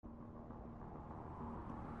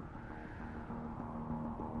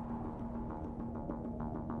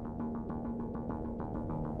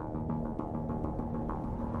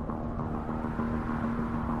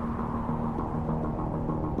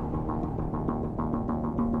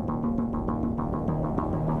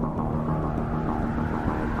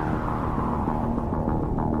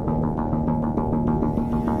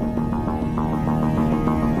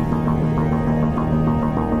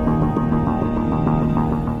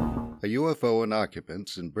A UFO and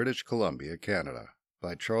Occupants in British Columbia, Canada,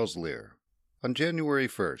 by Charles Lear. On January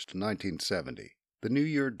 1st, 1970, the new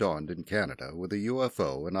year dawned in Canada with a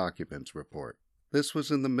UFO and occupants report. This was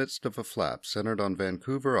in the midst of a flap centered on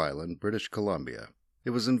Vancouver Island, British Columbia. It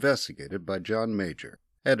was investigated by John Major,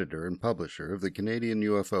 editor and publisher of the Canadian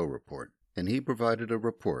UFO Report, and he provided a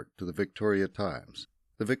report to the Victoria Times.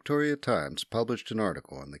 The Victoria Times published an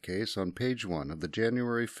article on the case on page 1 of the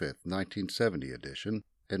January 5th, 1970 edition,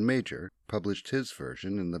 and Major published his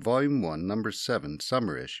version in the Volume 1, Number 7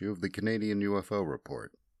 summer issue of the Canadian UFO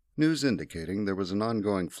Report. News indicating there was an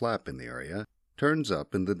ongoing flap in the area turns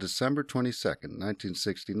up in the December 22,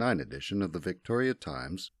 1969 edition of the Victoria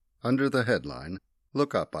Times under the headline,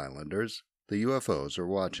 "Look Up Islanders, the UFOs are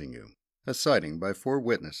watching you." A sighting by 4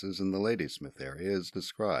 witnesses in the Ladysmith area is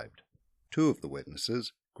described. 2 of the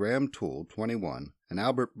witnesses, Graham Toole, 21, and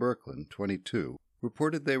Albert Birkeland, 22,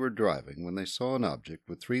 reported they were driving when they saw an object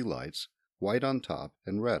with 3 lights, white on top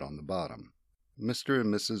and red on the bottom. Mr.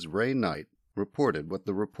 and Mrs. Ray Knight reported what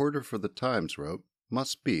the reporter for the Times wrote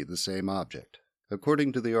must be the same object.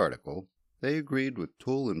 According to the article, they agreed with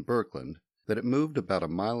Toole and Birkeland that it moved about a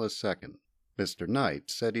mile a second. Mr.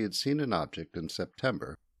 Knight said he had seen an object in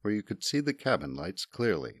September where you could see the cabin lights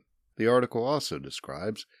clearly. The article also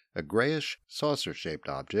describes a grayish, saucer-shaped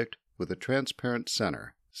object with a transparent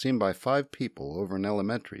center, seen by 5 people over an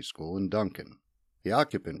elementary school in Duncan. The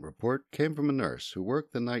occupant report came from a nurse who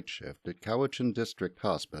worked the night shift at Cowichan District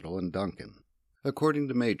Hospital in Duncan. According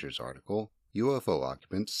to Major's article, UFO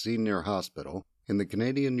occupants seen near hospital, in the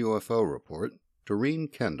Canadian UFO Report, Doreen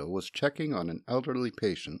Kendall was checking on an elderly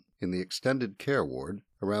patient in the extended care ward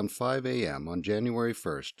around 5 a.m. on January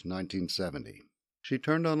 1st, 1970. She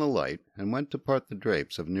turned on a light and went to part the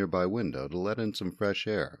drapes of a nearby window to let in some fresh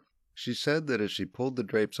air. She said that as she pulled the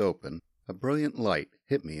drapes open, a brilliant light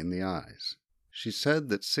hit me in the eyes. She said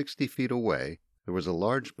that 60 feet away there was a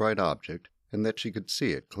large bright object and that she could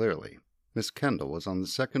see it clearly. Miss Kendall was on the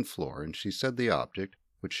 2nd floor, and she said the object,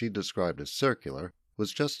 which she described as circular,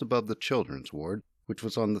 was just above the children's ward, which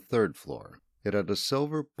was on the 3rd floor. It had a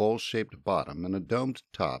silver bowl-shaped bottom and a domed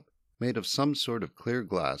top made of some sort of clear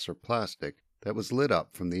glass or plastic that was lit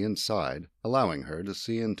up from the inside, allowing her to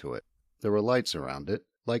see into it. There were lights around it,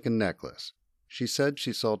 like a necklace. She said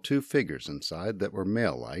she saw 2 figures inside that were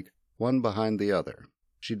male-like, one behind the other.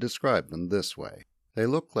 She described them this way. They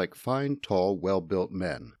looked like fine, tall, well-built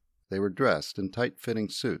men. They were dressed in tight-fitting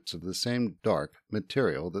suits of the same dark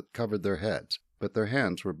material that covered their heads, but their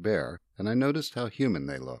hands were bare, and I noticed how human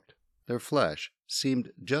they looked. Their flesh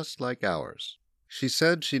seemed just like ours. She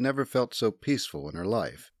said she never felt so peaceful in her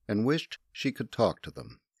life, and wished she could talk to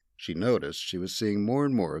them. She noticed she was seeing more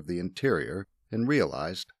and more of the interior, and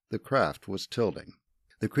realized the craft was tilting.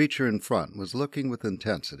 The creature in front was looking with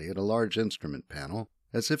intensity at a large instrument panel,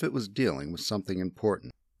 as if it was dealing with something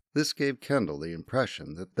important. This gave Kendall the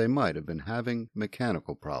impression that they might have been having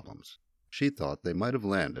mechanical problems. She thought they might have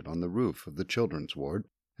landed on the roof of the children's ward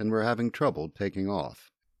and were having trouble taking off.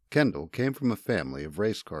 Kendall came from a family of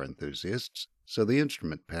race car enthusiasts, so the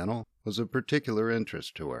instrument panel was of particular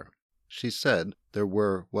interest to her. She said there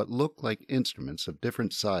were what looked like instruments of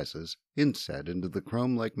different sizes inset into the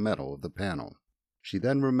chrome-like metal of the panel. She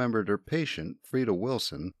then remembered her patient, Frida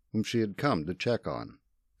Wilson, whom she had come to check on.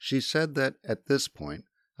 She said that, at this point,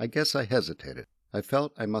 I guess I hesitated. I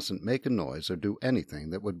felt I mustn't make a noise or do anything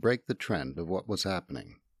that would break the trend of what was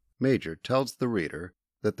happening. Major tells the reader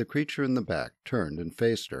that the creature in the back turned and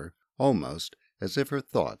faced her, almost as if her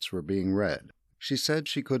thoughts were being read. She said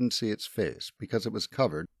she couldn't see its face because it was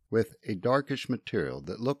covered with a darkish material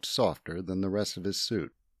that looked softer than the rest of his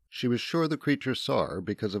suit. She was sure the creature saw her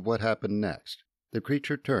because of what happened next. The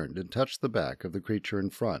creature turned and touched the back of the creature in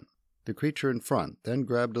front. The creature in front then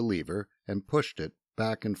grabbed a lever and pushed it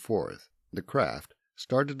back and forth. The craft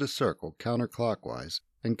started to circle counterclockwise,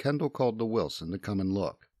 and Kendall called to Wilson to come and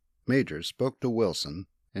look. Major spoke to Wilson,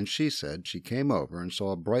 and she said she came over and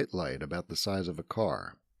saw a bright light about the size of a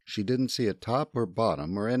car. She didn't see a top or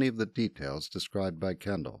bottom or any of the details described by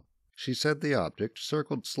Kendall. She said the object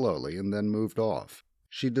circled slowly and then moved off.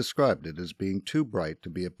 She described it as being too bright to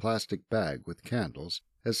be a plastic bag with candles,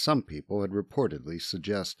 as some people had reportedly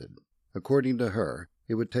suggested. According to her,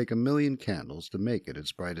 it would take 1,000,000 candles to make it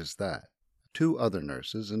as bright as that. 2 other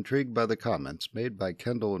nurses, intrigued by the comments made by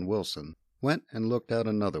Kendall and Wilson, went and looked out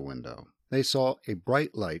another window. They saw a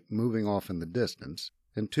bright light moving off in the distance,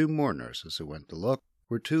 and 2 more nurses who went to look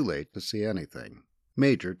were too late to see anything.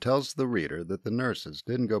 Major tells the reader that the nurses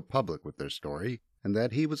didn't go public with their story, and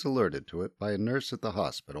that he was alerted to it by a nurse at the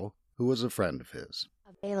hospital who was a friend of his.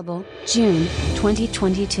 Available June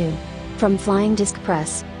 2022 from Flying Disc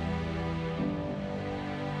Press.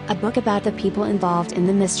 a book about the people involved in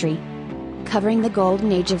the mystery, covering the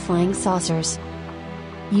golden age of flying saucers.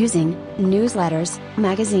 Using newsletters,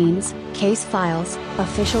 magazines, case files,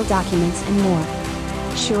 official documents and more.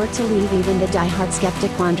 Sure to leave even the die-hard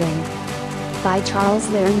skeptic wondering. By Charles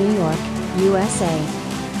Lear, New York, USA.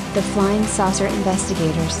 The Flying Saucer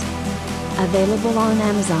Investigators. Available on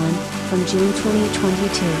Amazon, from June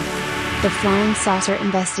 2022. The Flying Saucer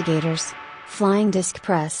Investigators. Flying Disc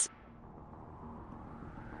Press.